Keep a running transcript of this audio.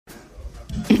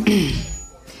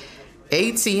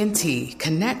AT&T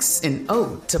connects an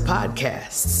ode to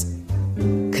podcasts.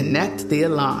 Connect the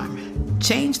alarm.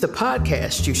 Change the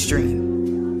podcast you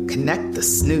stream. Connect the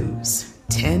snooze.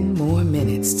 10 more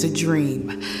minutes to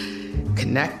dream.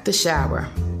 Connect the shower.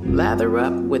 Lather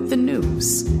up with the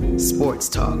news. Sports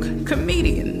talk,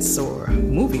 comedians, or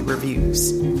movie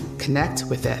reviews. Connect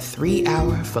with that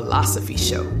 3-hour philosophy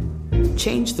show.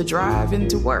 Change the drive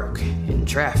into work in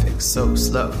traffic so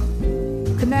slow.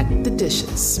 Connect the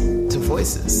dishes to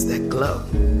voices that glow.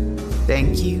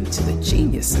 Thank you to the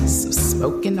geniuses of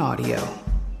spoken audio.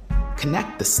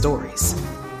 Connect the stories.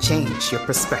 Change your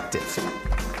perspective.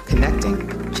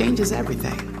 Connecting changes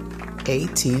everything.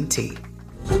 AT&T.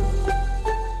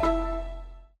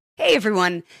 Hey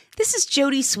everyone, this is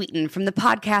Jodie Sweetin from the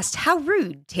podcast How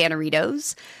Rude,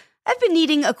 Tanneritos. I've been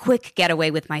needing a quick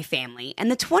getaway with my family, and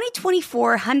the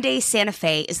 2024 Hyundai Santa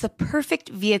Fe is the perfect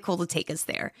vehicle to take us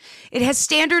there. It has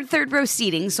standard third-row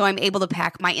seating, so I'm able to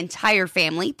pack my entire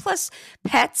family, plus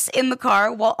pets, in the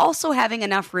car, while also having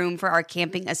enough room for our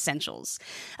camping essentials.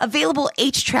 Available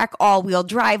H-Track all-wheel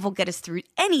drive will get us through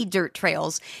any dirt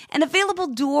trails, and available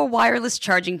dual wireless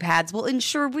charging pads will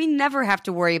ensure we never have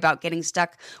to worry about getting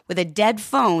stuck with a dead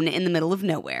phone in the middle of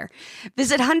nowhere.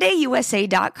 Visit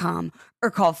HyundaiUSA.com or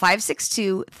call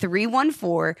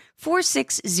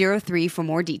 562-314-4603 for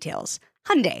more details.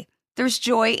 Hyundai, there's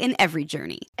joy in every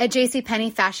journey. At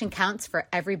JCPenney, fashion counts for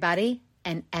everybody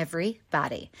and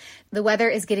everybody. The weather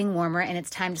is getting warmer and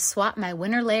it's time to swap my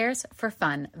winter layers for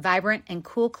fun, vibrant, and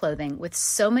cool clothing. With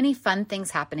so many fun things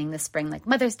happening this spring, like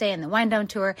Mother's Day and the Wind Down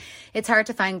Tour, it's hard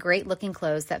to find great looking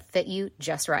clothes that fit you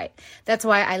just right. That's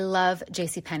why I love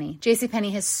JCPenney.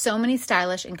 JCPenney has so many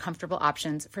stylish and comfortable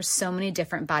options for so many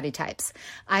different body types.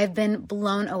 I've been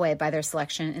blown away by their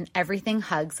selection, and everything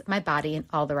hugs my body in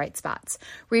all the right spots.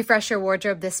 Refresh your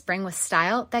wardrobe this spring with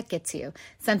style that gets you.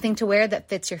 Something to wear that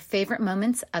fits your favorite moments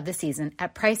of the season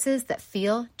at prices that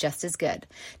feel just as good.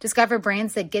 Discover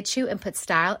brands that get you and put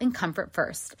style and comfort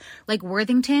first, like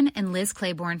Worthington and Liz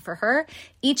Claiborne for her,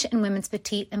 each in women's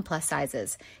petite and plus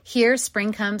sizes. Here,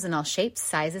 spring comes in all shapes,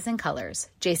 sizes, and colors.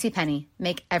 JCPenney,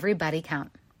 make everybody count.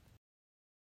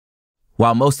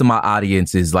 While most of my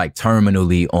audience is like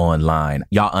terminally online,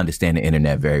 y'all understand the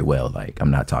internet very well. Like,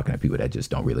 I'm not talking to people that just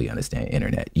don't really understand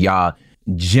internet. Y'all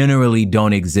generally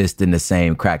don't exist in the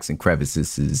same cracks and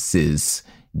crevices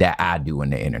that I do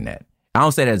in the internet. I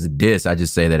don't say that as a diss. I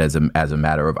just say that as a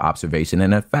matter of observation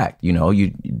and a fact. You know,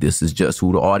 this is just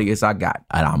who the audience I got.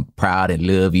 And I'm proud and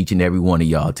love each and every one of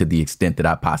y'all to the extent that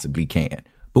I possibly can.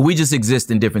 But we just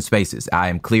exist in different spaces. I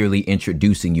am clearly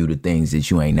introducing you to things that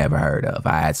you ain't never heard of.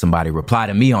 I had somebody reply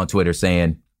to me on Twitter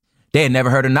saying they had never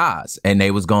heard of Nas and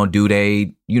they was going to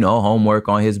do homework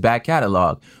on his back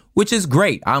catalog, which is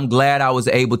great. I'm glad I was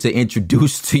able to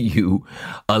introduce to you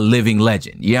a living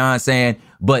legend. You know what I'm saying?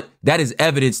 But that is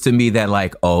evidence to me that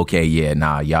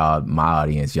y'all, my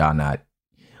audience, y'all not,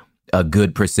 a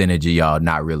good percentage of y'all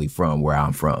not really from where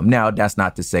I'm from. Now, that's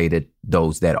not to say that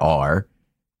those that are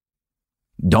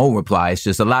don't reply. It's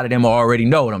just a lot of them already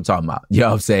know what I'm talking about. You know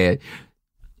what I'm saying?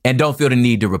 And don't feel the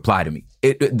need to reply to me.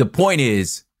 The point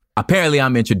is, apparently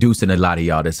I'm introducing a lot of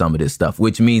y'all to some of this stuff,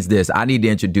 which means this. I need to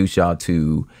introduce y'all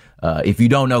to, if you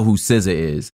don't know who SZA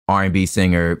is, R&B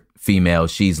singer, female.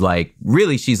 She's like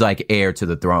heir to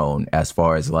the throne as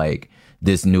far as like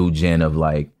this new gen of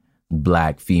like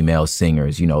black female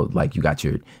singers. You know, like you got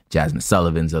your Jasmine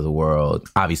Sullivans of the world.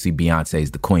 Obviously Beyonce's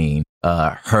the queen.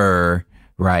 Her,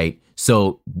 right?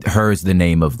 So Her's the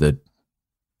name of the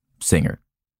singer.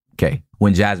 Okay.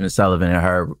 When Jasmine Sullivan and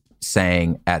her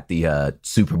sang at the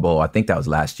Super Bowl, I think that was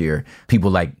last year, people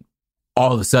like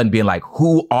all of a sudden being like,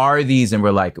 who are these? And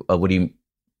we're like, what do you,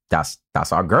 that's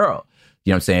our girl. You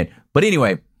know what I'm saying? But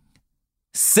anyway,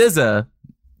 SZA,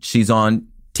 she's on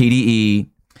TDE.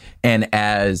 And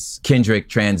as Kendrick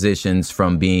transitions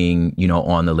from being,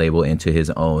 on the label into his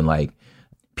own like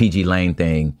PG Lane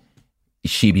thing,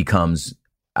 she becomes,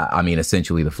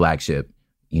 essentially the flagship,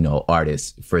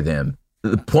 artist for them.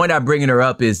 The point I'm bringing her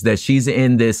up is that she's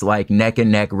in this like neck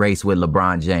and neck race with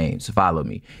LeBron James. Follow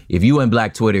me. If you in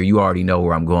Black Twitter, you already know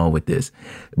where I'm going with this.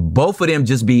 Both of them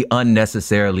just be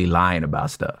unnecessarily lying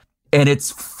about stuff. And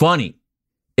it's funny.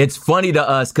 It's funny to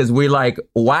us because we're like,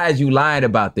 why is you lying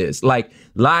about this? Like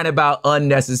lying about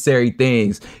unnecessary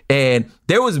things. And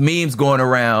there was memes going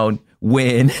around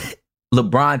when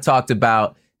LeBron talked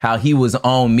about how he was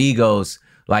on Migos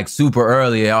like super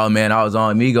early. Oh man, I was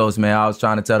on Migos, man. I was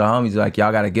trying to tell the homies like,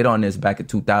 y'all got to get on this back in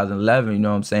 2011. You know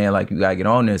what I'm saying? Like you got to get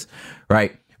on this.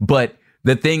 Right. But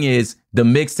the thing is, the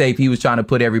mixtape he was trying to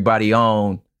put everybody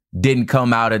on didn't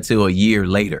come out until a year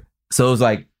later. So it was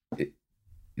like,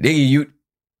 nigga,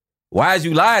 why is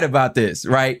you lying about this,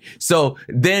 right? So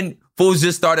then fools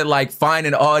just started like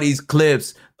finding all these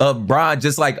clips of Bron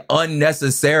just like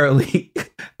unnecessarily.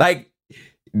 Like,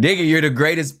 nigga, you're the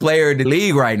greatest player in the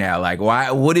league right now. Like,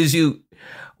 why is you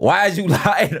lying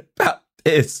about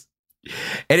this?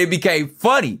 And it became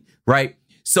funny, right?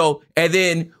 So, and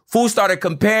then fools started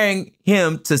comparing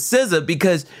him to SZA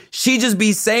because she just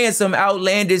be saying some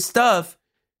outlandish stuff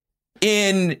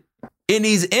in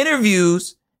these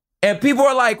interviews, and people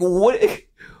are like, what?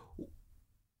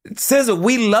 SZA,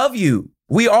 we love you.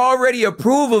 We already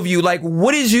approve of you. Like,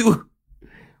 why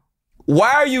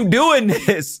are you doing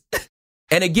this?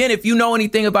 And again, if you know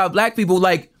anything about Black people,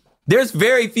 like, there's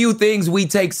very few things we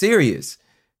take serious.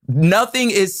 Nothing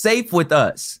is safe with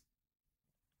us.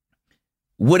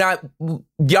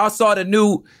 Y'all saw the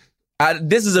new,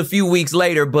 this is a few weeks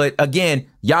later, but again,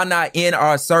 y'all not in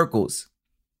our circles.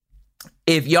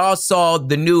 If y'all saw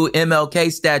the new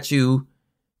MLK statue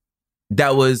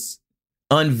that was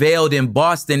unveiled in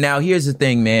Boston, now here's the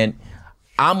thing, man.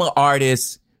 I'm an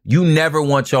artist. You never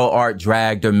want your art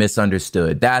dragged or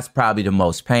misunderstood. That's probably the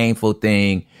most painful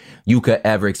thing you could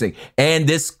ever say. And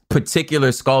this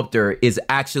particular sculptor is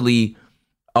actually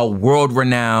a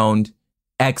world-renowned,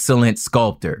 excellent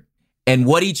sculptor. And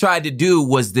what he tried to do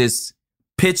was this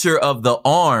picture of the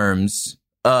arms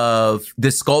of the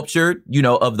sculpture,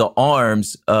 of the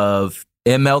arms of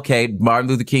MLK, Martin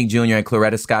Luther King Jr. and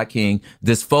Coretta Scott King,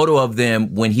 this photo of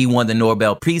them when he won the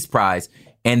Nobel Peace Prize,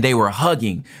 and they were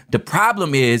hugging. The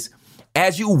problem is,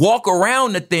 as you walk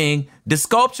around the thing, the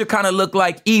sculpture kind of looked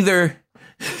like either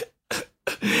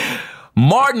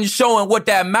Martin showing what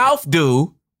that mouth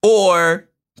do, or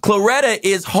Coretta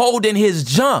is holding his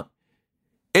junk.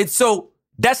 And so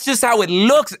that's just how it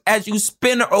looks as you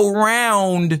spin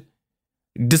around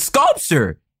the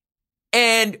sculpture.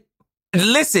 And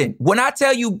listen, when I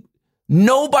tell you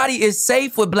nobody is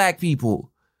safe with Black people,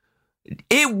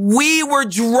 we were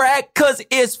dragged because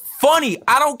it's funny.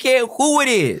 I don't care who it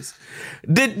is.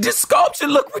 The sculpture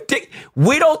look ridiculous.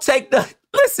 We don't take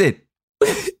listen,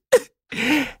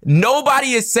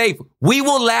 nobody is safe. We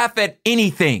will laugh at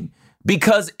anything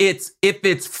because if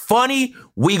it's funny,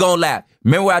 we gonna laugh.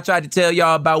 Remember what I tried to tell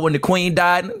y'all about when the Queen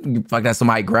died? Fuck, that's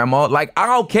somebody's grandma. Like, I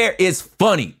don't care. It's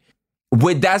funny.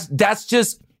 That's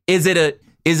just, is it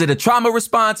a trauma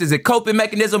response? Is it coping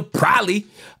mechanism? Probably.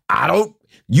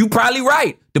 You probably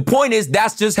right. The point is,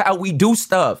 that's just how we do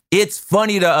stuff. It's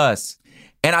funny to us.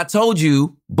 And I told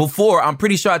you before, I'm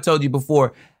pretty sure I told you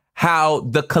before, how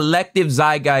the collective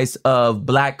zeitgeist of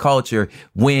Black culture,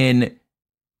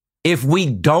 if we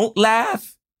don't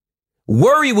laugh,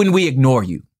 worry when we ignore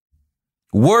you.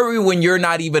 Worry when you're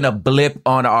not even a blip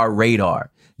on our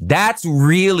radar. That's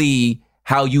really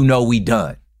how you know we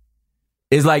done.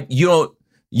 It's like you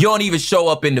don't even show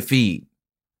up in the feed.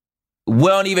 We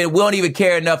don't even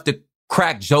care enough to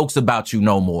crack jokes about you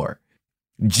no more.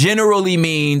 Generally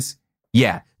means,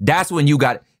 yeah, that's when you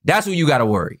got to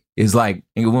worry. It's like,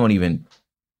 we don't even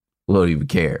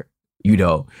care.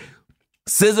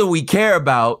 SZA we care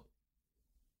about,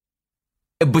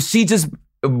 but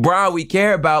Bron we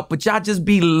care about, but y'all just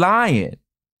be lying.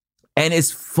 And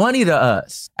it's funny to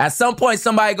us. At some point,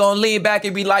 somebody gonna lean back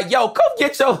and be like, yo,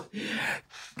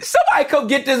 somebody come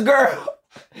get this girl.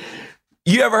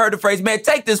 You ever heard the phrase, man,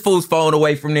 take this fool's phone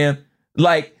away from them?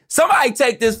 Like, somebody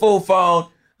take this fool's phone.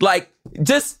 Like,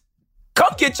 just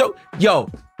come get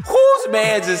whose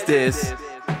man's is this?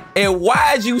 And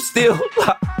why is you still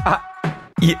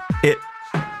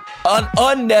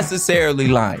unnecessarily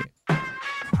lying?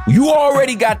 You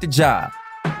already got the job.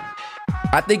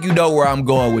 I think you know where I'm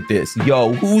going with this.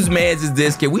 Yo, whose man's is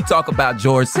this? Can we talk about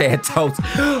George Santos?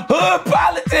 Hood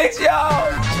politics,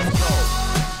 y'all.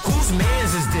 Whose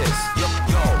man's is this? Yo,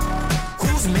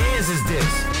 whose man's is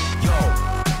this? Yo,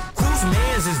 whose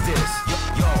man's is this?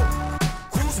 Yo,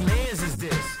 whose man's is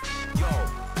this? Yo,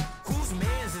 whose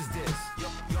man's is this? Yo,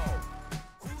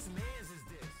 whose man's is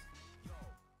this?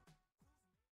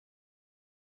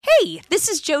 Hey, this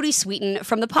is Jodie Sweetin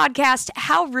from the podcast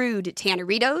How Rude,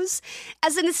 Tanneritos.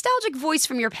 As a nostalgic voice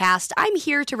from your past, I'm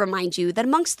here to remind you that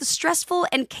amongst the stressful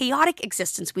and chaotic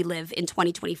existence we live in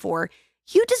 2024,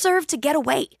 you deserve to get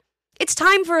away. It's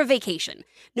time for a vacation,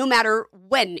 no matter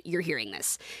when you're hearing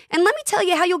this. And let me tell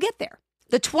you how you'll get there.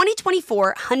 The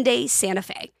 2024 Hyundai Santa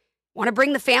Fe. Want to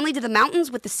bring the family to the mountains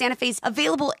with the Santa Fe's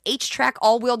available H-Track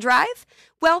all-wheel drive?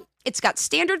 Well, it's got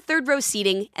standard third-row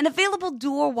seating and available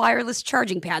dual wireless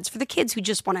charging pads for the kids who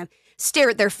just want to stare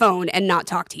at their phone and not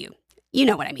talk to you. You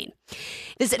know what I mean.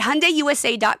 Visit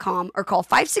HyundaiUSA.com or call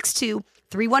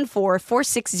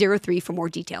 562-314-4603 for more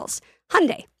details.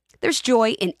 Hyundai, There's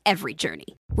joy in every journey.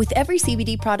 With every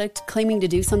CBD product claiming to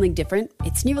do something different,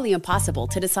 it's nearly impossible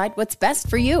to decide what's best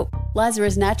for you.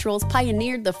 Lazarus Naturals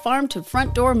pioneered the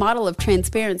farm-to-front-door model of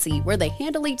transparency, where they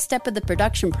handle each step of the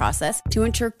production process to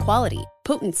ensure quality,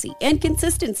 potency, and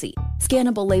consistency.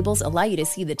 Scannable labels allow you to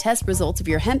see the test results of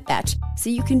your hemp batch,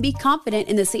 so you can be confident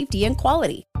in the safety and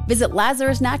quality. Visit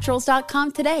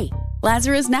LazarusNaturals.com today.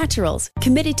 Lazarus Naturals,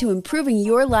 committed to improving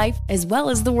your life as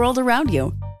well as the world around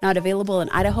you. Not available in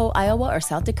Idaho, Iowa, or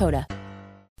South Dakota.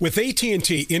 With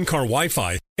AT&T in-car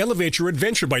Wi-Fi, elevate your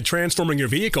adventure by transforming your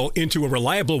vehicle into a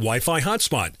reliable Wi-Fi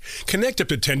hotspot. Connect up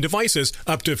to 10 devices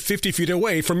up to 50 feet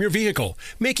away from your vehicle,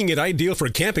 making it ideal for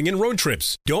camping and road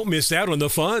trips. Don't miss out on the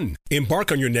fun.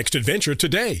 Embark on your next adventure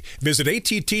today. Visit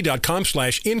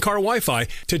att.com/in-car Wi-Fi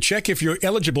to check if you're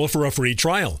eligible for a free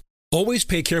trial. Always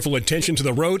pay careful attention to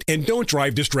the road and don't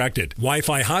drive distracted.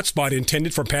 Wi-Fi hotspot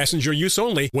intended for passenger use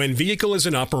only when vehicle is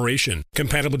in operation.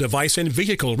 Compatible device and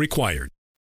vehicle required.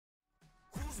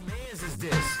 Whose mans is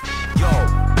this? Yo.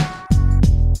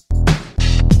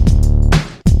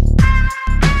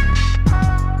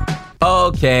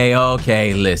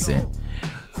 Okay, listen.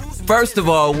 First of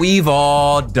all, we've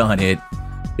all done it.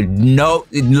 No,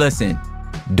 listen,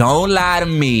 don't lie to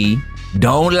me.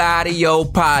 Don't lie to your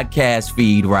podcast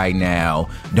feed right now.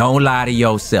 Don't lie to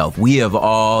yourself. We have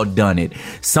all done it.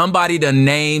 Somebody to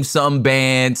name some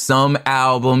band, some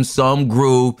album, some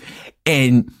group,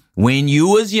 and when you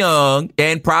was young,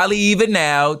 and probably even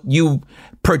now, you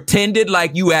pretended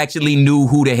like you actually knew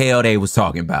who the hell they was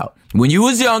talking about. When you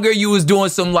was younger, you was doing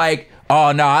some like,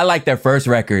 oh no, I like their first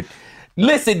record.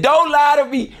 Listen, don't lie to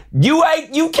me.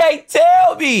 You can't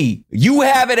tell me. You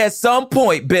haven't at some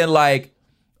point been like,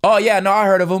 oh yeah, no, I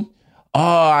heard of them. Oh,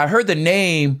 I heard the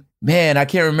name. Man, I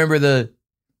can't remember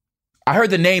I heard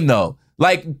the name though.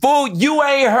 Like, fool, you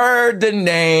ain't heard the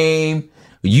name.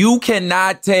 You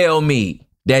cannot tell me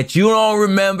that you don't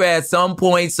remember at some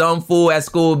point some fool at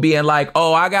school being like,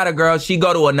 oh, I got a girl, she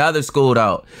go to another school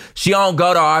though. She don't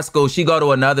go to our school, she go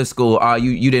to another school. Oh,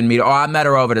 you didn't meet her. Oh, I met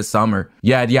her over the summer.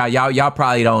 Yeah, y'all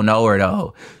probably don't know her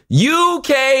though. You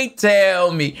can't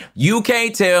tell me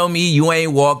you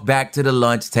ain't walked back to the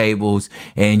lunch tables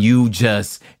and you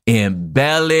just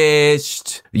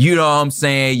embellished, you know what I'm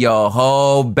saying, your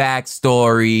whole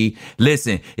backstory.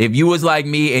 Listen, if you was like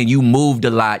me and you moved a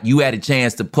lot, you had a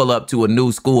chance to pull up to a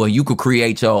new school and you could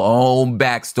create your own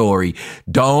backstory.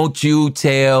 Don't you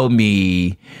tell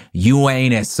me you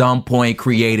ain't at some point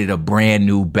created a brand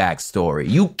new backstory.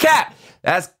 You cap.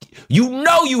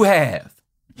 You have.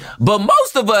 But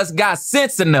most of us got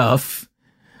sense enough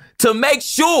to make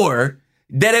sure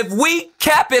that if we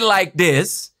cap it like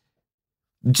this,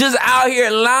 just out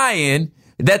here lying,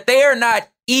 that they are not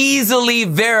easily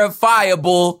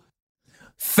verifiable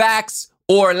facts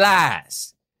or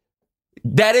lies.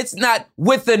 That it's not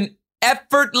with an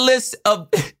effortless of,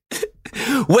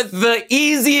 with the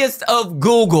easiest of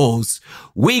Googles,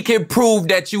 we can prove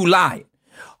that you lying.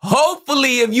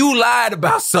 Hopefully, if you lied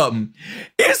about something,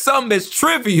 it's something as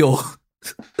trivial,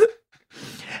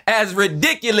 as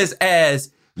ridiculous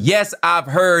as, yes, I've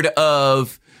heard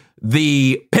of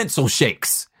the pencil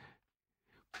shakes.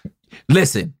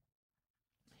 Listen,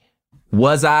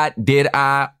 because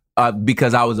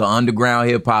I was an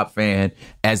underground hip hop fan,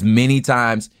 as many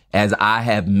times as I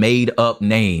have made up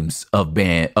names of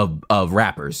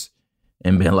rappers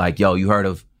and been like, yo, you heard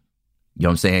of, you know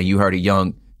what I'm saying? You're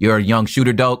a young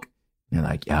Shooter Dope. And they're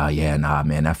like, oh, yeah, nah,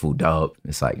 man, that fool dope.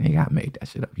 It's like, nigga, I made that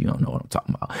shit up. You don't know what I'm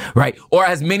talking about, right? Or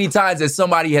as many times as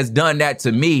somebody has done that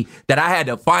to me that I had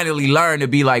to finally learn to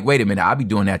be like, wait a minute, I'll be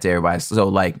doing that to everybody. So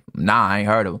like, nah, I ain't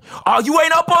heard of them. Oh, you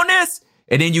ain't up on this?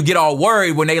 And then you get all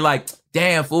worried when they like,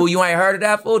 damn, fool, you ain't heard of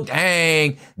that, fool?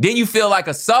 Dang. Then you feel like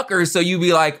a sucker. So you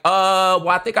be like, well,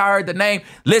 I think I heard the name.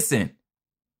 Listen.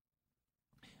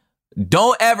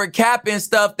 Don't ever cap in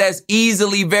stuff that's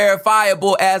easily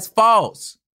verifiable as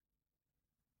false.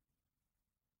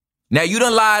 Now, you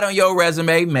done lied on your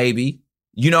resume, maybe.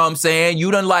 You know what I'm saying?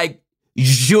 You done like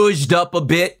zhuzhed up a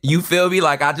bit. You feel me?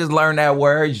 Like I just learned that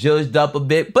word, zhuzhed up a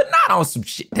bit, but not on some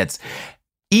shit that's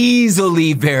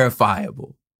easily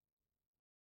verifiable.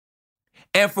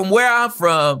 And from where I'm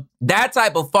from, that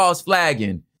type of false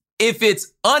flagging, if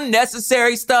it's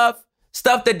unnecessary stuff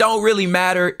that don't really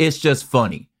matter, it's just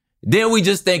funny. Then we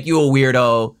just think you a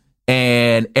weirdo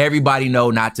and everybody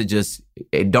know not to just,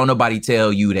 don't nobody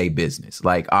tell you they business.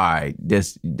 Like, all right,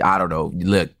 this, I don't know.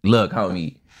 Look,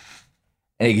 homie.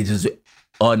 And they just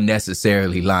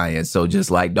unnecessarily lying. So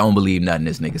just like, don't believe nothing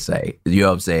this nigga say. You know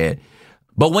what I'm saying?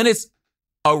 But when it's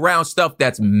around stuff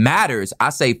that matters,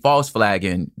 I say false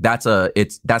flagging, that's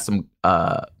some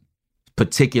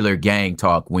particular gang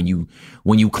talk when you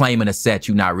claiming a set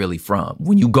you're not really from.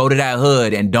 When you go to that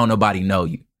hood and don't nobody know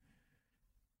you.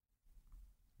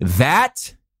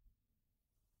 That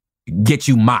gets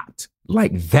you mocked.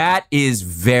 Like, that is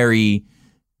very,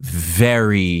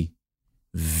 very,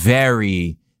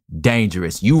 very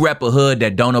dangerous. You rep a hood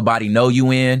that don't nobody know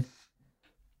you in.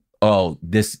 Oh,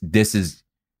 this is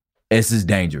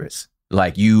dangerous.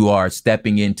 Like, you are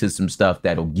stepping into some stuff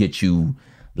that'll get you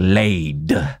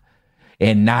laid,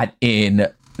 and not in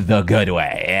the good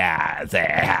way. Yeah,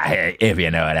 if you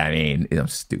know what I mean. I'm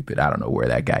stupid. I don't know where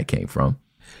that guy came from.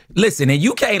 Listen, and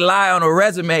you can't lie on a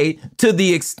resume to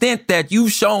the extent that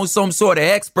you've shown some sort of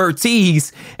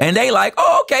expertise and they like,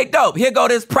 oh, okay, dope. Here go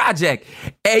this project.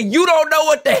 And you don't know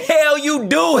what the hell you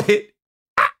doing.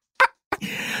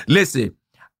 Listen,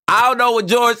 I don't know what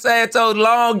George Santos'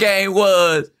 long game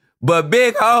was, but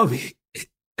big homie,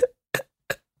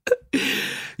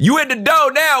 you in the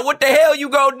dough now. What the hell you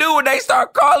gonna do when they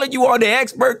start calling you on the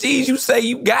expertise you say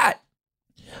you got?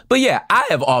 But yeah, I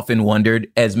have often wondered,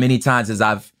 as many times as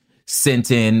I've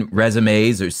sent in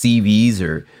resumes or CVs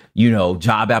or,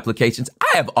 job applications,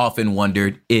 I have often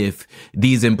wondered if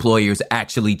these employers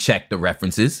actually check the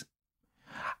references.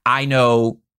 I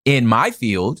know in my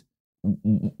field,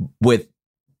 with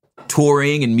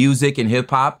touring and music and hip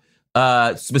hop,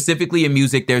 specifically in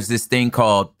music, there's this thing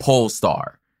called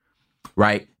Pollstar,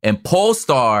 right? And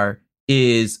Pollstar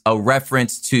is a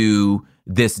reference to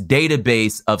this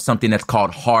database of something that's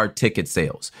called hard ticket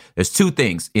sales. There's two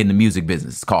things in the music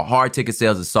business. It's called hard ticket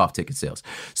sales and soft ticket sales.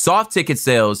 Soft ticket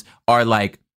sales are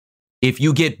like if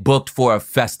you get booked for a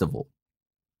festival.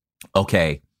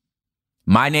 Okay,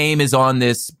 my name is on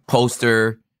this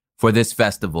poster for this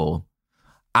festival.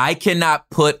 I cannot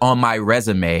put on my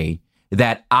resume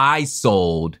that I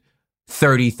sold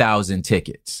 30,000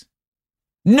 tickets.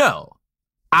 No,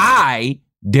 I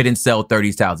didn't sell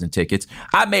 30,000 tickets.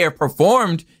 I may have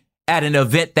performed at an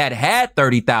event that had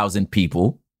 30,000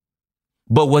 people,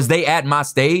 but was they at my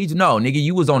stage? No, nigga,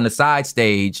 you was on the side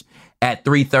stage at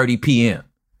 3:30 p.m.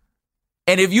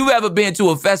 And if you've ever been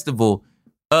to a festival,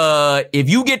 if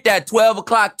you get that 12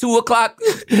 o'clock, 2 o'clock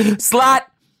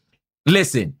slot,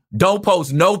 listen, don't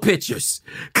post no pictures.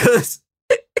 Because,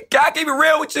 can I keep it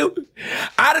real with you?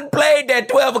 I done played that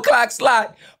 12 o'clock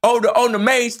slot on the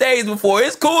main stage before.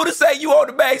 It's cool to say you on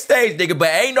the main stage, nigga, but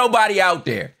ain't nobody out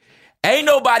there. Ain't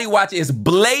nobody watching. It's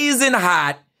blazing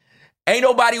hot. Ain't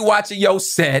nobody watching your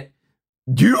set.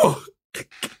 You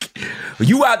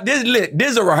out. This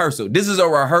is a rehearsal. This is a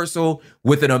rehearsal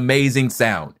with an amazing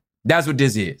sound. That's what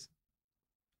this is.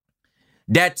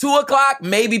 That 2 o'clock,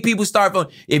 maybe people start from.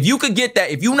 If you could get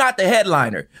that, if you're not the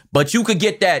headliner, but you could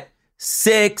get that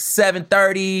 6,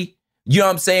 7:30, you know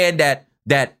what I'm saying? That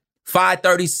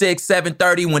 5:36,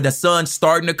 7:30 when the sun's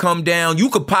starting to come down, you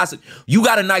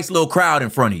got a nice little crowd in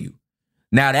front of you.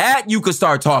 Now that you could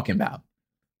start talking about.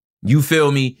 You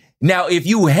feel me? Now, if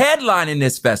you headlining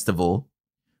this festival,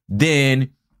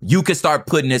 then you can start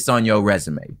putting this on your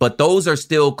resume. But those are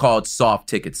still called soft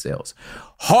ticket sales.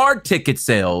 Hard ticket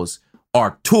sales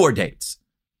are tour dates.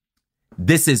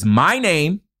 This is my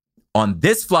name on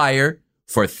this flyer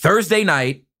for Thursday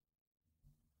night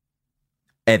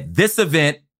at this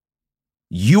event.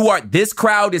 This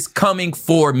crowd is coming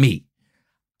for me.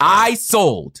 I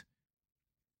sold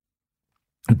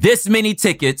this many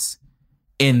tickets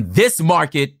in this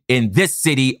market, in this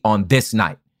city, on this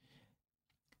night.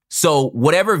 So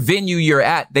whatever venue you're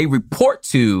at, they report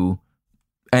to,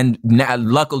 and now,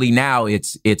 luckily now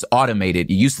it's automated.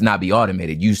 It used to not be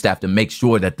automated. You used to have to make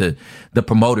sure that the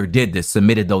promoter did this,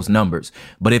 submitted those numbers.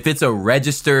 But if it's a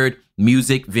registered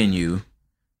music venue,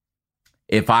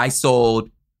 if I sold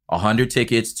 100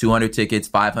 tickets, 200 tickets,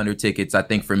 500 tickets, I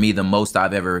think for me, the most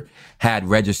I've ever had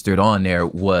registered on there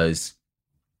was,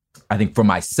 I think for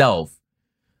myself,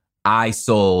 I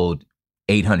sold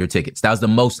 800 tickets. That was the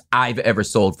most I've ever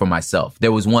sold for myself.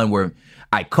 There was one where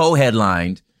I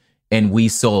co-headlined and we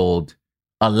sold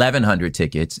 1,100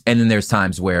 tickets. And then there's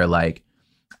times where like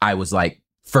I was like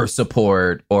first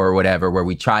support or whatever, where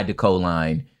we tried to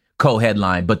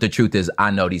co-headline. But the truth is,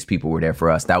 I know these people were there for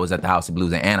us. That was at the House of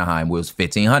Blues in Anaheim, where it was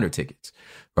 1,500 tickets,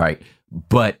 right?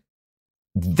 But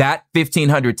that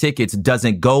 1,500 tickets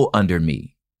doesn't go under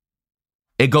me.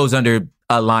 It goes under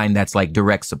a line that's like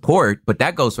direct support, but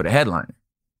that goes for the headliner.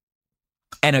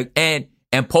 And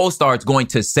Pollstar is going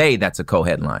to say that's a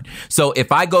co-headline. So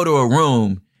if I go to a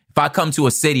room, if I come to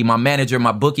a city, my manager,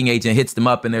 my booking agent hits them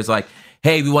up and there's like,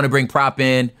 hey, we want to bring Prop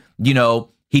in. You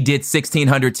know, he did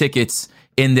 1,600 tickets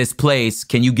in this place.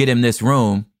 Can you get him this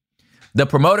room? The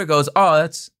promoter goes, oh,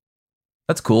 that's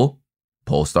cool.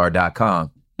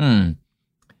 Pollstar.com.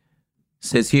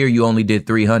 Says here you only did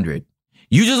 300.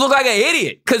 You just look like an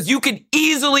idiot because you can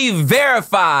easily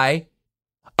verify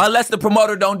unless the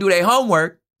promoter don't do their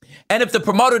homework. And if the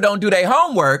promoter don't do their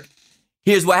homework,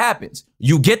 here's what happens.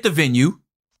 You get the venue,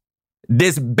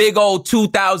 this big old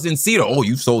 2,000 seater. Oh,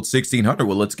 you sold 1,600.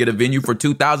 Well, let's get a venue for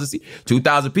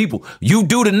 2,000 people. You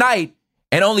do the night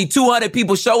and only 200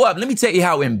 people show up. Let me tell you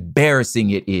how embarrassing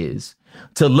it is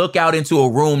to look out into a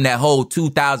room that holds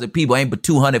 2,000 people, ain't but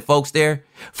 200 folks there.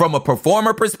 From a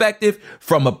performer perspective,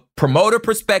 from a promoter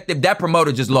perspective, that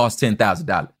promoter just lost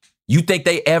 $10,000. You think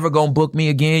they ever gonna book me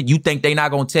again? You think they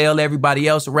not gonna tell everybody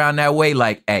else around that way?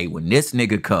 Like, hey, when this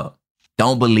nigga come,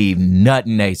 don't believe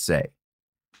nothing they say.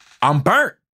 I'm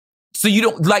burnt. So you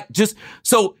don't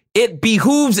so it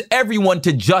behooves everyone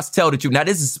to just tell the truth. Now,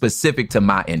 this is specific to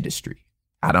my industry.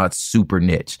 I know it's super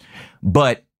niche,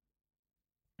 but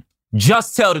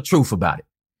just tell the truth about it.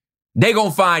 They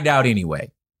gonna find out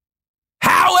anyway.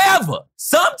 However,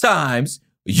 sometimes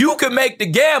you can make the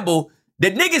gamble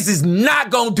that niggas is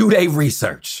not gonna do their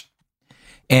research.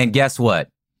 And guess what?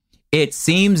 It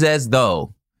seems as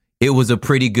though it was a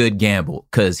pretty good gamble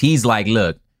because he's like,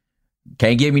 look,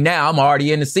 can't get me now. I'm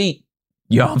already in the seat.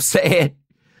 You know what I'm saying?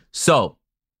 So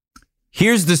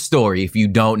here's the story. If you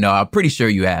don't know, I'm pretty sure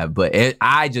you have, but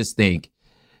I just think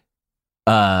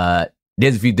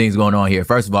there's a few things going on here.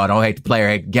 First of all, don't hate the player,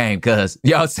 hate the game, because,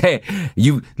 you know what I'm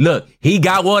saying? Look, he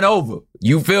got one over.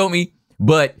 You feel me?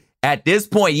 But at this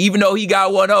point, even though he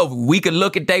got one over, we could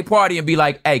look at their party and be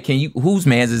like, hey, whose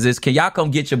man's is this? Can y'all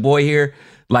come get your boy here?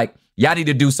 Like, y'all need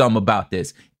to do something about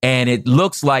this. And it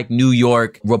looks like New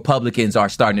York Republicans are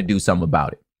starting to do something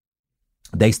about it.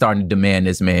 They starting to demand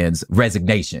this man's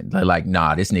resignation. They're like,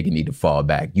 nah, this nigga need to fall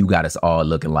back. You got us all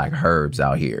looking like herbs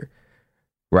out here.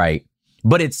 Right?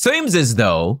 But it seems as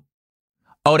though,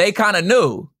 they kind of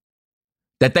knew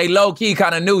that they low-key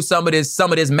kind of knew some of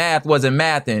this math wasn't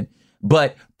mathing,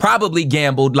 but probably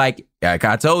gambled like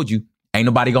I told you, ain't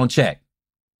nobody gonna check.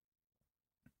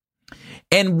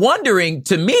 And wondering,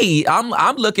 to me,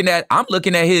 I'm looking at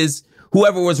his,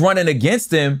 whoever was running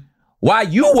against him, why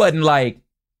you wasn't like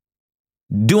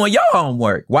doing your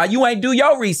homework, why you ain't do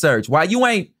your research, why you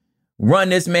ain't run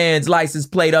this man's license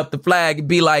plate up the flag and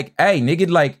be like, hey, nigga,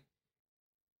 like,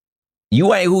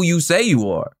 you ain't who you say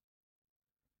you are.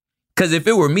 Because if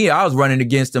it were me, I was running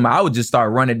against him, I would just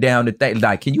start running down the thing.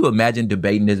 Like, can you imagine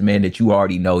debating this man that you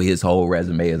already know his whole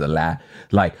resume is a lie?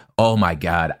 Like, oh my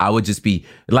God, I would just be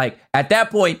like, at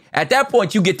that point,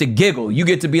 you get to giggle. You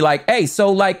get to be like, hey,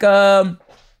 so like,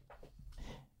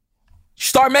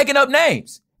 start making up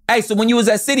names. Hey, so when you was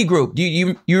at Citigroup,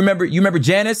 you remember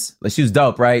Janice? Like, she was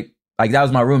dope, right? Like, that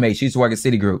was my roommate. She used to work at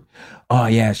Citigroup. Oh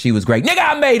yeah, she was great. Nigga,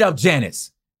 I made up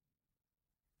Janice.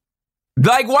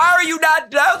 Like, why are you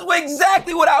not? That was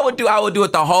exactly what I would do. I would do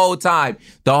it the whole time.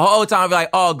 The whole time, I'd be like,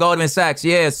 oh, Goldman Sachs.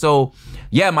 Yeah, so,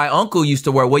 yeah, my uncle used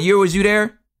to work. What year was you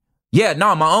there? Yeah,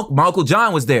 no, my Uncle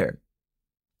John was there.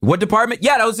 What department?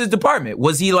 Yeah, that was his department.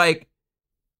 Was he like,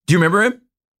 do you remember him?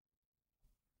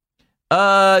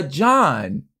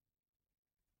 John.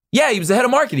 Yeah, he was the head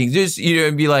of marketing. Just,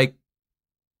 and be like,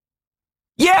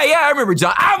 yeah, I remember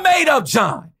John. I made up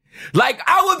John. Like,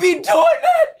 I would be doing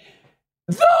that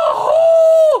the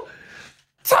whole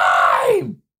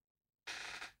time.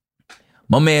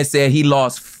 My man said he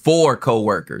lost 4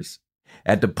 coworkers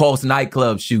at the Pulse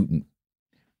nightclub shooting.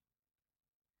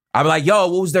 I'm like, yo,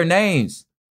 what was their names?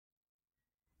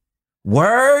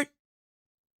 Word?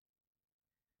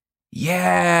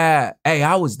 Yeah. Hey,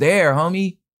 I was there,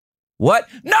 homie. What?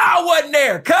 No, I wasn't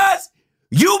there, cuz.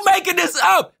 You making this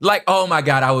up. Like, oh my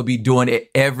God, I would be doing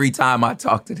it every time I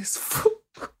talk to this fool.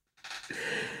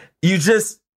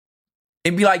 It'd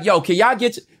be like, yo, can y'all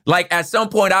get, like, at some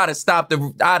point I'd have stopped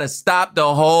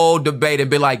the whole debate and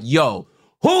be like, yo,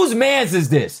 whose man's is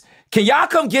this? Can y'all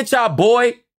come get y'all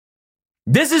boy?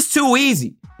 This is too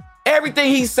easy.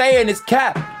 Everything he's saying is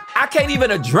cap. I can't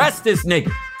even address this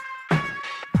nigga.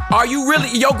 Are you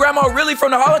really, your grandma really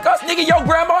from the Holocaust? Nigga, your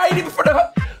grandma ain't even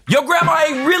your grandma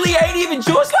ain't even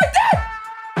Jewish like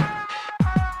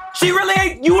that? She really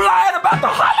ain't, you lying about the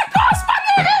Holocaust,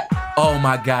 my nigga? Oh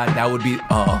my God, that would be,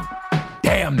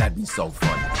 damn, that'd be so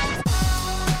funny.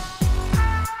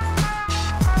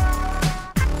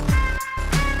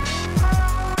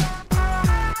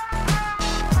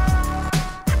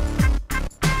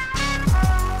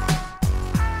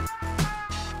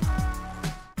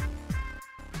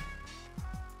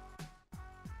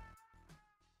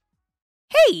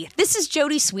 Hey, this is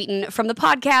Jodie Sweetin from the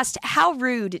podcast How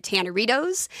Rude,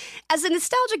 Tanneritos. As a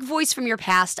nostalgic voice from your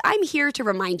past, I'm here to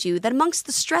remind you that amongst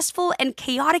the stressful and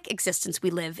chaotic existence we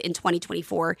live in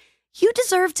 2024, you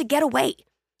deserve to get away.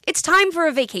 It's time for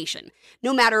a vacation,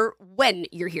 no matter when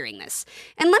you're hearing this.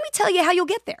 And let me tell you how you'll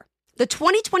get there. The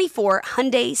 2024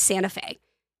 Hyundai Santa Fe.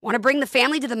 Want to bring the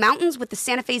family to the mountains with the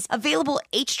Santa Fe's available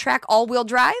H-Track all-wheel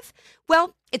drive?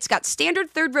 Well, it's got standard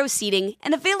third-row seating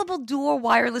and available dual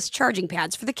wireless charging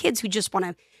pads for the kids who just want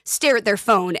to stare at their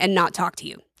phone and not talk to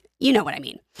you. You know what I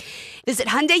mean. Visit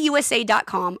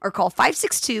HyundaiUSA.com or call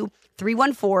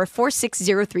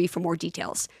 562-314-4603 for more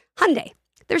details. Hyundai.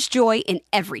 There's joy in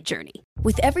every journey.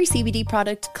 With every CBD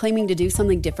product claiming to do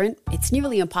something different, it's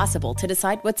nearly impossible to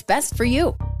decide what's best for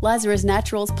you. Lazarus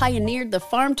Naturals pioneered the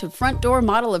farm-to-front-door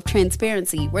model of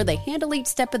transparency where they handle each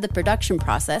step of the production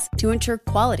process to ensure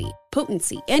quality,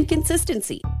 potency, and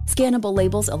consistency. Scannable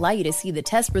labels allow you to see the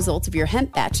test results of your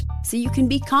hemp batch so you can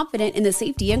be confident in the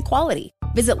safety and quality.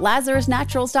 Visit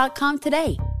LazarusNaturals.com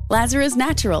today. Lazarus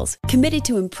Naturals, committed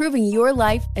to improving your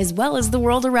life as well as the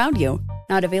world around you.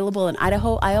 Not available in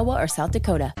Idaho, Iowa, or South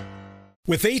Dakota.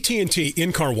 With AT&T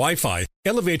in-car Wi-Fi,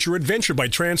 elevate your adventure by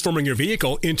transforming your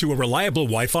vehicle into a reliable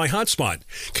Wi-Fi hotspot.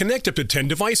 Connect up to 10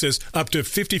 devices up to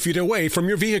 50 feet away from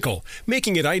your vehicle,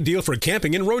 making it ideal for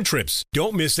camping and road trips.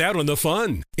 Don't miss out on the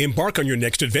fun. Embark on your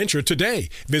next adventure today.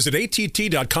 Visit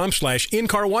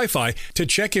att.com/in-car Wi-Fi to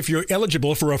check if you're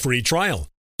eligible for a free trial.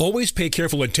 Always pay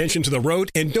careful attention to the road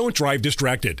and don't drive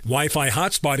distracted. Wi-Fi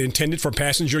hotspot intended for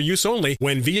passenger use only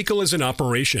when vehicle is in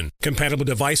operation. Compatible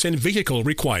device and vehicle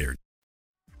required.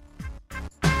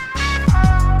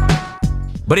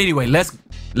 But anyway, let's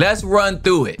run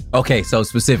through it. Okay, so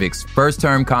specifics. First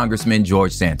term Congressman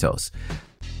George Santos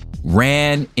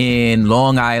ran in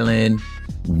Long Island.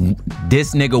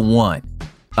 This nigga won.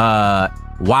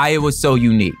 Why it was so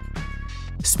unique.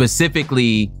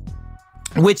 Specifically,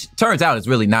 which turns out is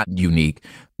really not unique.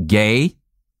 Gay,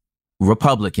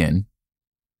 Republican,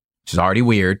 which is already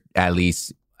weird, at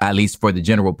least for the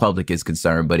general public is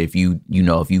concerned. But if you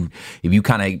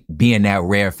kind of be in that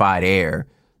rarefied air,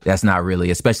 that's not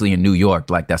really, especially in New York,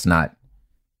 like it's not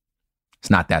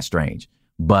that strange.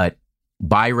 But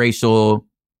biracial,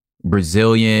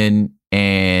 Brazilian,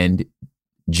 and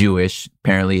Jewish.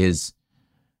 Apparently his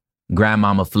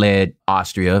grandmama fled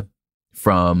Austria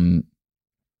from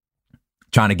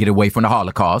trying to get away from the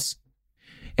Holocaust.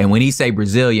 And when he say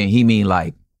Brazilian, he mean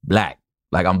like black,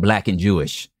 like I'm black and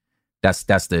Jewish. That's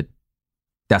the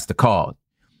call.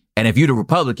 And if you the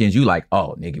Republicans, you like,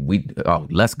 oh nigga,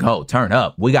 let's go, turn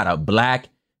up. We got a black,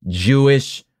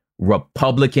 Jewish,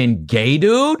 Republican, gay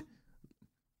dude.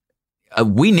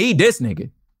 We need this nigga.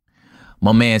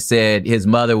 My man said his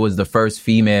mother was the first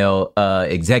female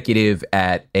executive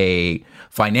at a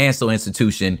financial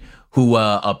institution who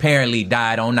apparently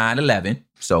died on 9/11.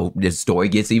 So this story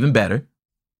gets even better.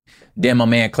 Then my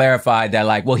man clarified that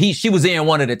she was in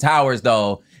one of the towers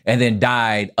though, and then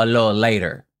died a little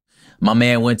later. My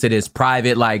man went to this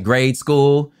private grade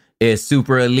school, is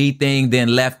super elite thing,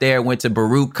 then left there, went to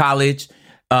Baruch College,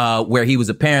 where he was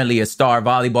apparently a star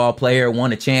volleyball player,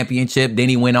 won a championship. Then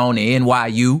he went on to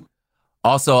NYU.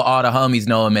 Also, all the homies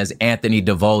know him as Anthony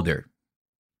DeVolder.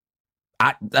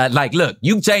 Look,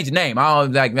 you can change the name.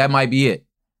 That might be it.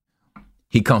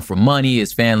 He comes from money.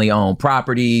 His family owned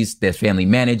properties. His family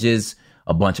manages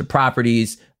a bunch of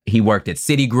properties. He worked at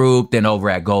Citigroup, then over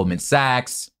at Goldman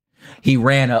Sachs. He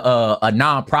ran a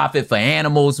nonprofit for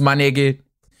animals, my nigga.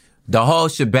 The whole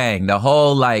shebang, the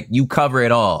whole, you cover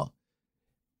it all.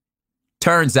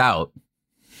 Turns out,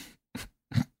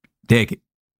 dig it.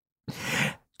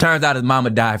 Turns out his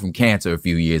mama died from cancer a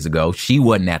few years ago. She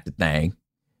wasn't at the thing.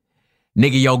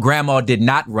 Nigga, your grandma did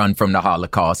not run from the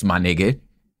Holocaust, my nigga.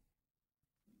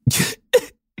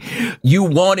 You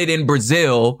wanted in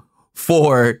Brazil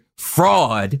for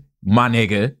fraud, my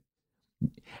nigga.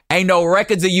 Ain't no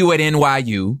records of you at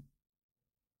NYU.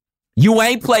 You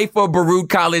ain't play for Baruch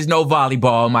College, no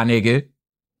volleyball, my nigga.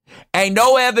 Ain't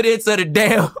no evidence of the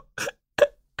damn...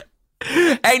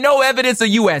 Ain't no evidence of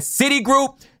you at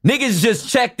Citigroup. Niggas just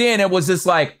checked in and was just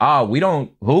like, we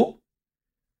don't... Who?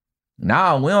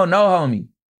 Nah, we don't know, homie.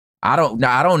 I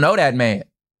don't know that man.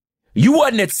 You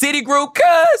wasn't at Citigroup,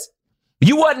 cuz?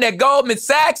 You wasn't at Goldman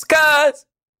Sachs, cuz?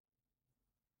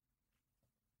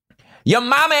 Your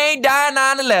mama ain't died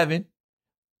 9/11.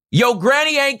 Your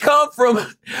granny ain't come from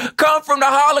the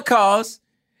Holocaust.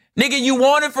 Nigga, you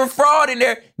wanted for fraud in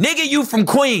there. Nigga, you from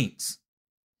Queens.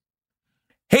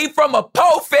 He from a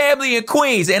poor family in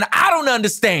Queens, and I don't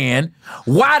understand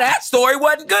why that story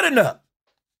wasn't good enough.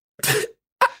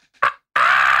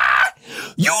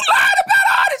 You lied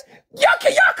about all this. Y'all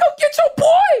come get your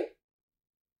boy.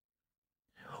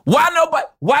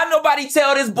 Why nobody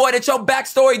tell this boy that your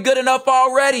backstory good enough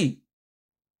already?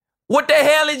 What the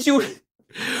hell is you?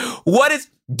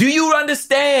 Do you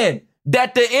understand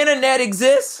that the internet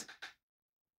exists?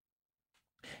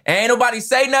 Ain't nobody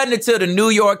say nothing until the New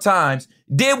York Times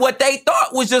did what they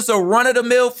thought was just a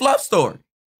run-of-the-mill fluff story.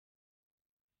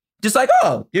 Just like,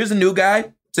 oh, here's a new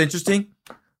guy. It's interesting.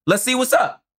 Let's see what's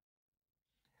up.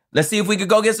 Let's see if we could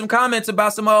go get some comments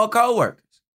about some old coworkers.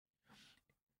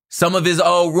 One of his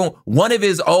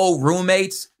old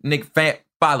roommates, Nick,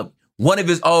 follow me. One of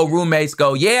his old roommates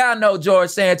go, yeah, I know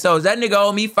George Santos. That nigga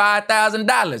owe me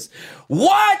 $5,000.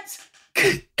 What?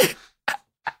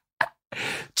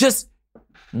 Just,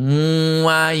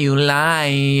 why you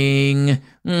lying?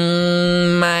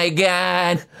 My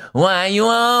God, why you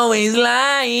always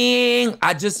lying?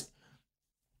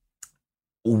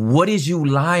 What is you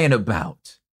lying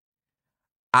about?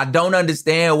 I don't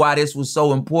understand why this was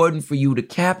so important for you to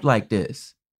cap like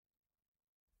this.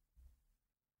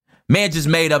 Man just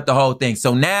made up the whole thing.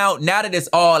 So now that it's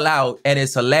all out and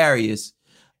it's hilarious,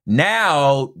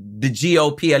 now the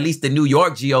GOP, at least the New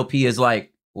York GOP, is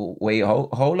like, wait,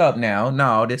 hold up now.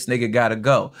 No, this nigga gotta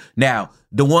go. Now,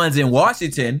 the ones in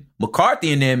Washington,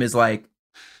 McCarthy and them is like,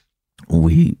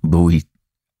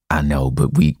 I know, but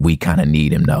we kind of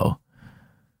need him though.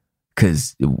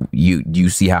 Cause you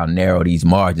see how narrow these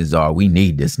margins are. We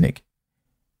need this nigga.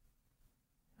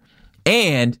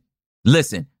 And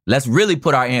listen, let's really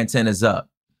put our antennas up.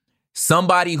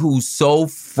 Somebody who's so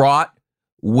fraught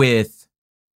with,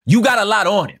 you got a lot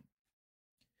on him.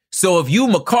 So if you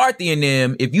McCarthy and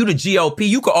them, if you the GOP,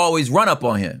 you could always run up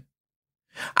on him.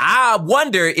 I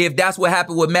wonder if that's what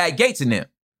happened with Matt Gaetz and them.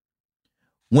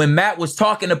 When Matt was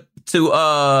talking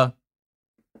to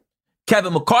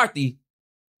Kevin McCarthy,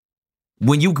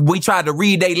 when we tried to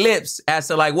read their lips as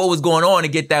to like what was going on to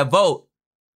get that vote,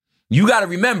 you got to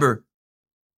remember,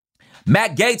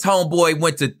 Matt Gaetz' homeboy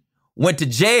went to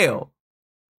jail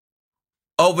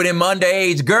over them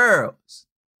underage girls.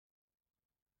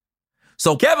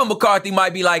 So Kevin McCarthy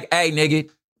might be like, hey, nigga,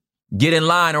 get in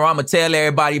line or I'm going to tell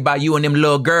everybody about you and them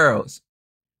little girls.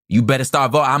 You better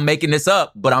start voting. I'm making this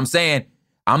up, but I'm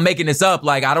making this up.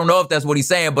 Like, I don't know if that's what he's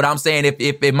saying, but I'm saying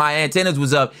if my antennas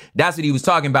was up, that's what he was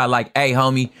talking about. Like, hey,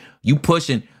 homie, you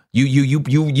pushing, you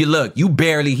look, you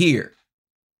barely here.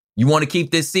 You want to keep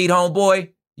this seat,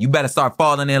 homeboy? You better start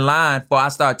falling in line before I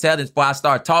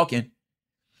start talking.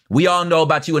 We all know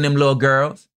about you and them little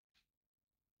girls.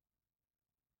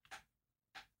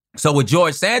 So with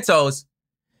George Santos,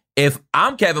 if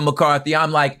I'm Kevin McCarthy,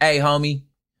 I'm like, hey, homie,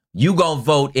 you gonna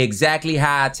vote exactly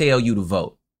how I tell you to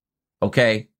vote.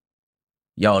 Okay?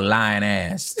 Yo, lying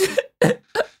ass.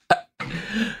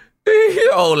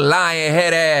 Yo, lying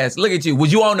head ass. Look at you.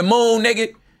 Was you on the moon,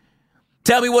 nigga?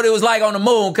 Tell me what it was like on the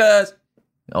moon, cuz.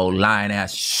 Oh, lying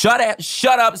ass. Shut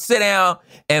up, sit down,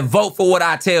 and vote for what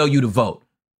I tell you to vote.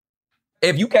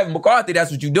 If you Kevin McCarthy, that's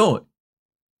what you're doing.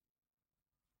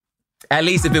 At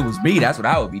least if it was me, that's what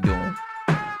I would be doing.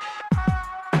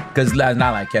 Because it's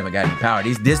not like Kevin got any power.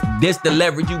 This the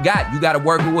leverage you got. You got to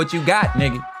work with what you got,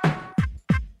 nigga.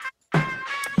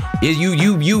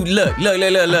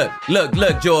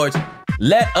 Look, George.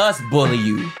 Let us bully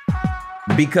you.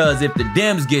 Because if the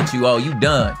Dems get you, oh, you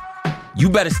done. You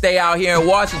better stay out here in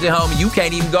Washington, homie. You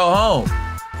can't even go home.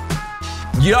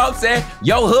 You know what I'm saying?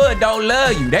 Your hood don't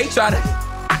love you. They try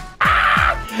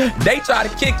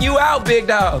to kick you out, big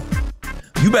dog.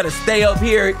 You better stay up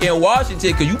here in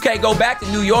Washington because you can't go back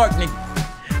to New York,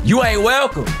 nigga. You ain't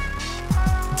welcome.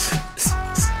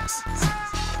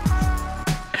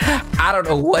 I don't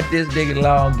know what this nigga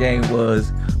long game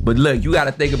was, but look, you got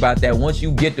to think about that. Once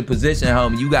you get the position,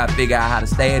 homie, you got to figure out how to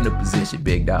stay in the position,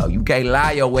 big dog. You can't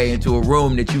lie your way into a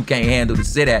room that you can't handle to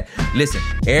sit at. Listen,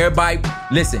 everybody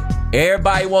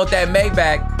want that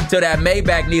Maybach till that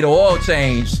Maybach need an oil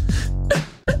change.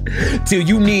 Till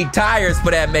you need tires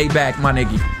for that Maybach, my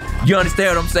nigga. You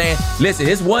understand what I'm saying? Listen,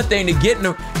 it's one thing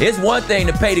to it's one thing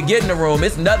to pay to get in the room.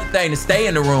 It's another thing to stay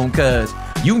in the room, cuz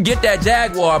you can get that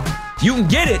Jaguar, you can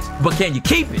get it, but can you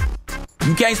keep it?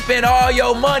 You can't spend all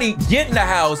your money getting the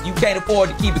house. You can't afford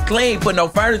to keep it clean, put no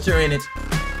furniture in it.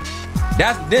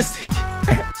 That's this.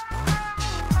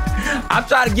 I'm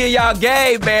trying to get y'all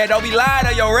game, man. Don't be lying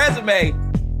on your resume.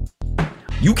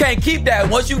 You can't keep that.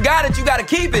 Once you got it, you got to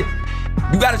keep it.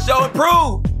 You got to show and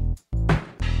prove.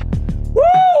 Woo!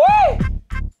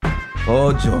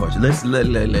 Oh, George, let's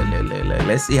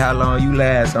see how long you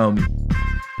last, homie.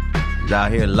 He's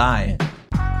out here lying.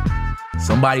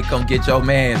 Somebody come get your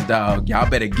mans, dog. Y'all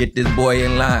better get this boy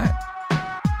in line.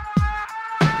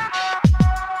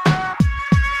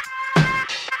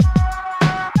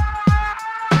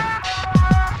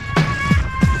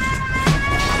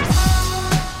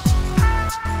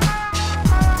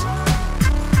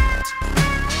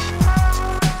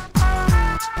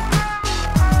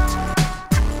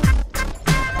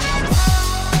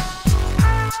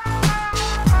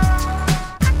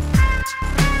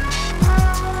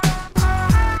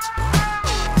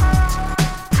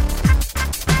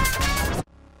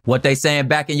 What they saying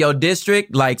back in your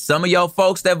district, like some of your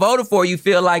folks that voted for you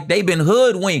feel like they've been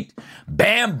hoodwinked,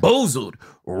 bamboozled,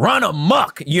 run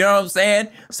amok. You know what I'm saying?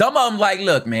 Some of them like,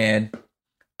 look, man,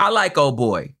 I like old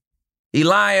boy. He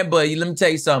lying, but let me tell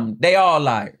you something. They all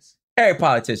liars. Every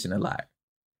politician a liar.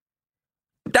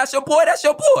 That's your boy, that's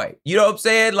your boy. You know what I'm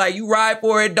saying? Like, you ride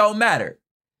for it, don't matter.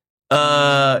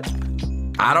 I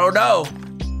don't know.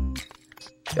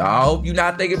 I hope you're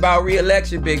not thinking about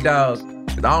re-election, big dog.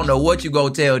 Cause I don't know what you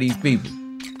gonna tell these people.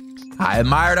 I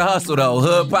admire the hustle, though.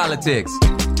 Hood politics.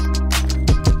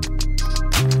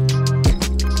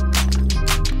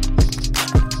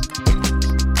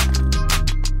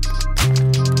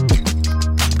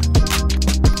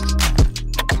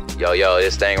 Yo,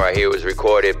 this thing right here was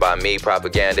recorded by me,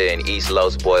 Propaganda, in East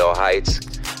Los Boyle Heights,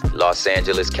 Los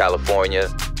Angeles, California.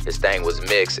 This thing was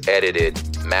mixed, edited,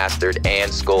 mastered,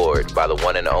 and scored by the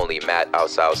one and only Matt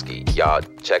Alsowski. Y'all,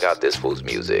 check out this fool's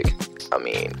music. I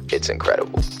mean, it's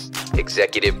incredible.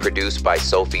 Executive produced by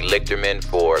Sophie Lichterman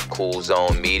for Cool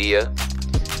Zone Media.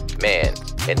 Man,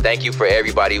 and thank you for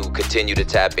everybody who continue to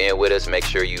tap in with us. Make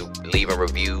sure you leaving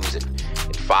reviews and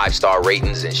 5-star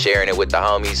ratings and sharing it with the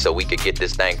homies so we could get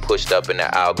this thing pushed up in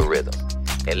the algorithm.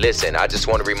 And listen, I just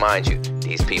want to remind you,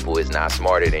 these people is not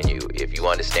smarter than you. If you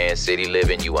understand city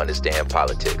living, you understand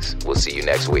politics. We'll see you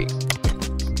next week.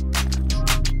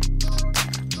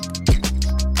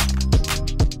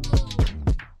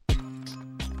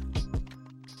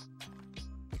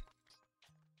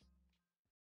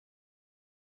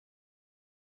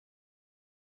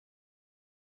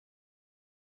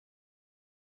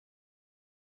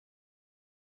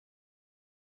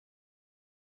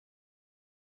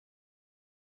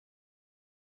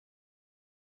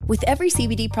 With every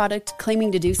CBD product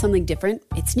claiming to do something different,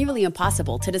 it's nearly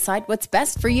impossible to decide what's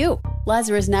best for you.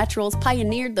 Lazarus Naturals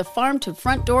pioneered the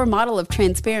farm-to-front-door model of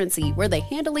transparency, where they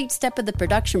handle each step of the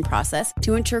production process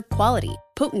to ensure quality,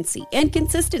 potency, and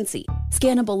consistency.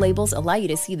 Scannable labels allow you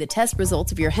to see the test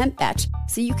results of your hemp batch,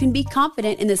 so you can be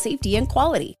confident in the safety and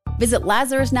quality. Visit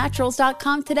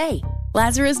LazarusNaturals.com today.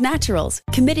 Lazarus Naturals,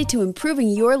 committed to improving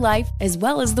your life as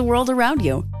well as the world around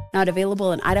you. Not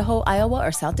available in Idaho, Iowa,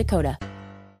 or South Dakota.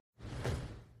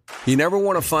 You never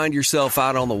want to find yourself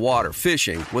out on the water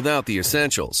fishing without the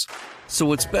essentials.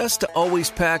 So it's best to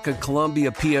always pack a Columbia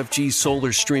PFG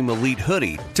Solar Stream Elite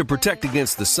hoodie to protect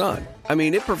against the sun. I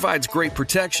mean, it provides great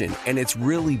protection and it's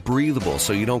really breathable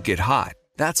so you don't get hot.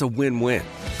 That's a win-win.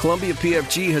 Columbia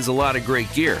PFG has a lot of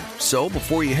great gear. So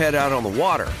before you head out on the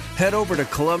water, head over to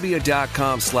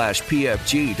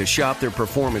Columbia.com/PFG to shop their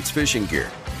performance fishing gear.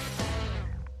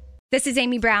 This is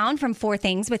Amy Brown from 4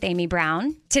 Things with Amy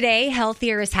Brown. Today,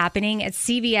 healthier is happening at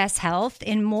CVS Health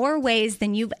in more ways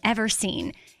than you've ever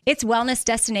seen. It's wellness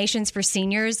destinations for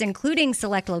seniors, including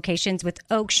select locations with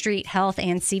Oak Street Health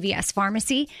and CVS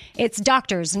Pharmacy. It's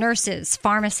doctors, nurses,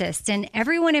 pharmacists, and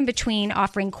everyone in between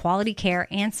offering quality care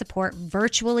and support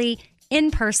virtually,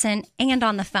 in person, and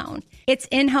on the phone. It's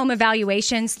in-home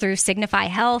evaluations through Signify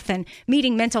Health and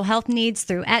meeting mental health needs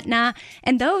through Aetna.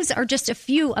 And those are just a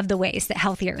few of the ways that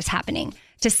healthier is happening.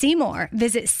 To see more,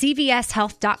 visit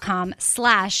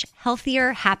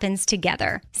cvshealth.com/healthier happens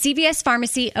together. CVS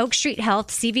Pharmacy, Oak Street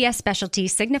Health, CVS Specialty,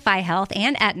 Signify Health,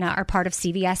 and Aetna are part of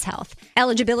CVS Health.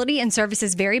 Eligibility and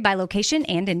services vary by location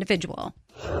and individual.